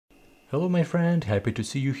Hello my friend, happy to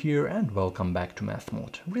see you here and welcome back to Math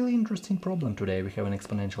Mode. Really interesting problem today. We have an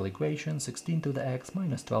exponential equation 16 to the x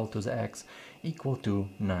minus 12 to the x equal to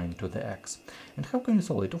 9 to the x. And how can we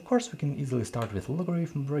solve it? Of course we can easily start with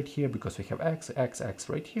logarithm right here because we have x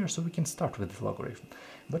right here, so we can start with the logarithm.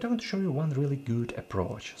 But I want to show you one really good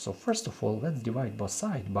approach. So first of all, let's divide both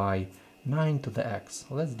sides by 9 to the x.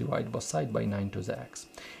 Let's divide both sides by 9 to the x.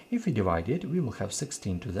 If we divide it, we will have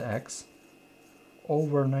 16 to the x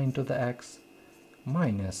over 9 to the x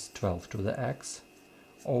minus 12 to the x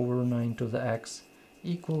over 9 to the x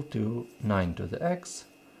equal to 9 to the x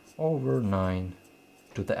over 9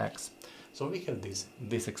 to the x. So we have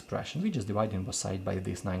this expression. We just divide in both sides by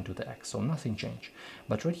this 9 to the x, so nothing changed.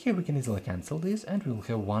 But right here we can easily cancel this and we will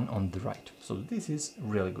have 1 on the right. So this is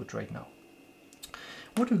really good right now.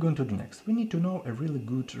 What we're going to do next? We need to know a really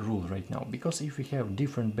good rule right now, because if we have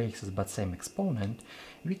different bases but same exponent,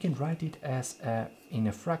 we can write it as in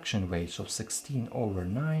a fraction way, so 16 over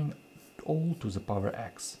 9 all to the power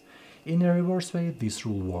x. In a reverse way, this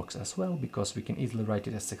rule works as well, because we can easily write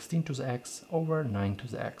it as 16 to the x over 9 to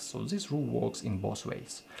the x. So this rule works in both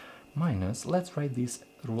ways. Minus, let's write this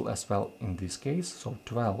rule as well in this case, so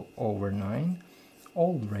 12 over 9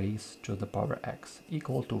 all raised to the power x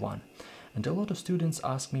equal to 1. And a lot of students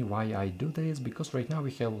ask me why I do this, because right now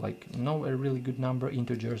we have no a really good number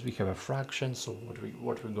integers, we have a fraction, so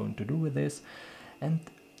what we're going to do with this. And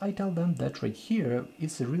I tell them that right here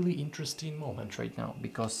is a really interesting moment right now,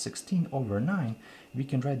 because 16 over 9, we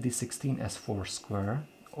can write this 16 as 4 square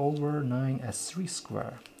over 9 as 3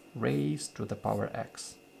 square raised to the power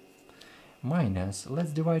x. Minus,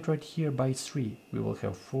 let's divide right here by 3, we will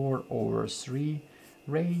have 4 over 3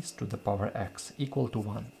 raised to the power x equal to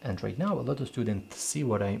 1. And right now a lot of students see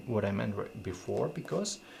what I meant before,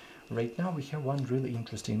 because right now we have one really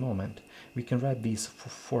interesting moment. We can write this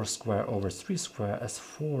 4 square over 3 square as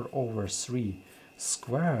 4 over 3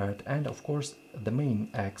 squared, and of course the main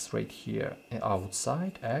x right here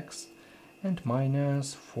outside x, and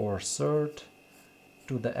minus 4 third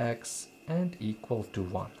to the x and equal to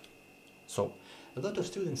 1. So a lot of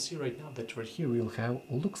students see right now that right here we will have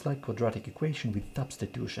looks like quadratic equation with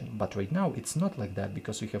substitution, but right now it's not like that,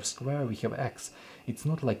 because we have square, we have x. It's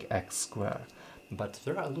not like x square. But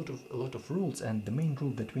there are a lot of rules, and the main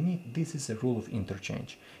rule that we need, this is a rule of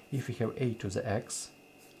interchange. If we have a to the x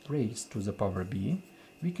raised to the power b,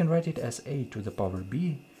 we can write it as a to the power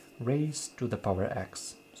b raised to the power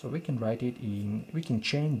x. So we can write it we can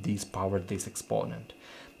change this power, this exponent.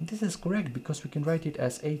 This is correct because we can write it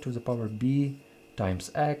as a to the power b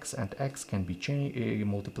times x, and x can be changed,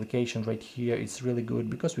 multiplication right here is really good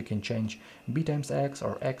because we can change b times x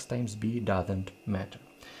or x times b, doesn't matter.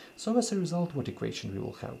 So as a result, what equation we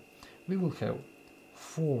will have? We will have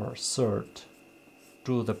 4 third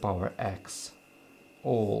to the power x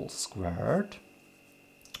all squared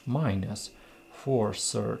minus 4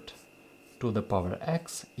 third to the power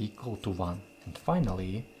x equal to 1. And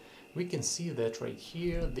finally, we can see that right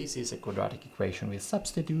here this is a quadratic equation with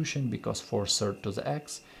substitution, because 4 third to the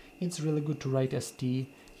x, it's really good to write as t,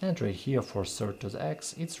 and right here 4 third to the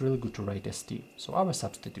x, it's really good to write as t. So our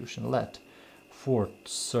substitution, let 4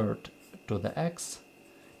 third to the x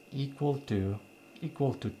equal to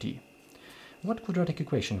t. What quadratic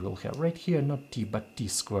equation we'll have? Right here not t but t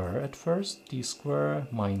square at first, t square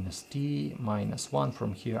minus t minus 1,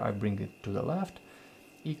 from here I bring it to the left,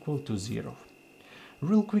 equal to 0.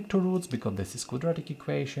 Real quick two roots, because this is quadratic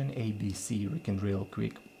equation, a, b, c, we can real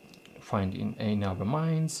quick find in our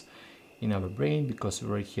minds, in our brain, because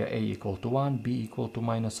right here a equal to 1, b equal to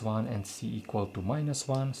minus 1, and c equal to minus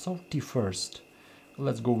 1. So t first,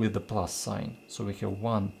 let's go with the plus sign. So we have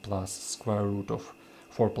 1 plus square root of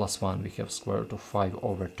 4 plus 1, we have square root of 5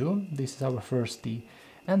 over 2. This is our first t,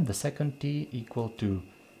 and the second t equal to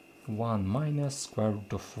 1 minus square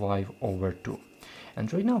root of 5 over 2.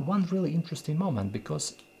 And right now one really interesting moment,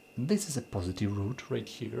 because this is a positive root right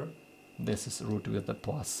here. This is root with the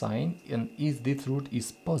plus sign, and this root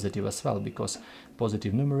is positive as well, because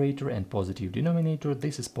positive numerator and positive denominator,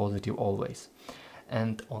 this is positive always.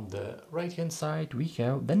 And on the right hand side we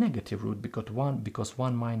have the negative root, because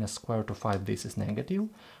 1 minus square root of 5, this is negative,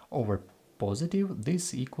 over positive,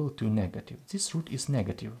 this equal to negative. This root is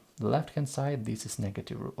negative. The left hand side, this is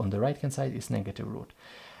negative root. On the right hand side is negative root.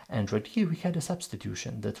 And right here we had a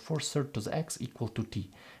substitution that 4 third to the x equal to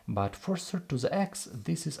t. But 4 third to the x,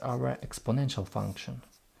 this is our exponential function.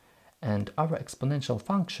 And our exponential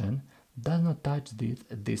function does not touch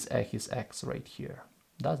this x right here.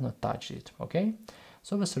 Does not touch it, okay?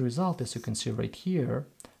 So as a result, as you can see right here,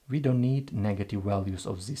 we don't need negative values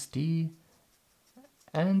of this t,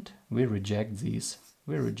 and we reject this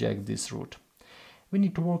root. We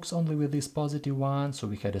need to work only with this positive one, so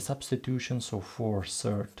we had a substitution, so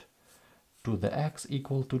 4/3 to the x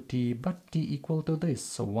equal to t, but t equal to this,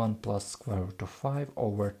 so 1 plus square root of 5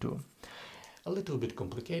 over 2. A little bit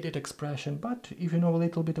complicated expression, but if you know a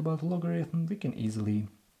little bit about logarithm, we can easily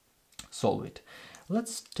solve it.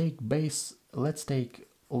 Let's take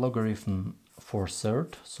logarithm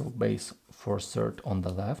 4/3, so base 4/3 on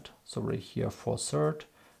the left, so right here 4/3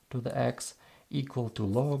 to the x equal to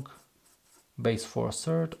log base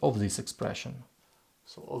 4/3 of this expression.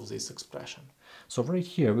 So right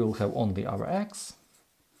here we will have only our x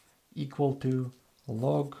equal to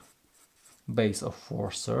log base of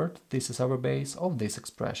 4/3. This is our base of this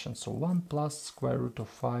expression. So 1 plus square root of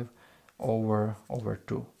 5 over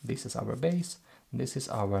 2. This is our base. This is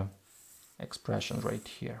our expression right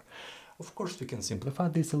here. Of course, we can simplify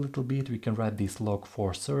this a little bit. We can write this log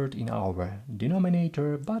 4/3 in our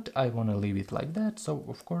denominator, but I want to leave it like that. So,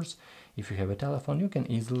 of course, if you have a telephone, you can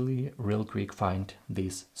easily, real quick, find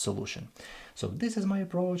this solution. So this is my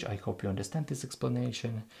approach. I hope you understand this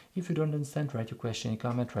explanation. If you don't understand, write your question in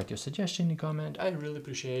comment, write your suggestion in comment. I really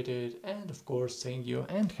appreciate it. And of course, thank you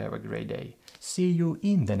and have a great day. See you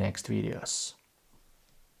in the next videos.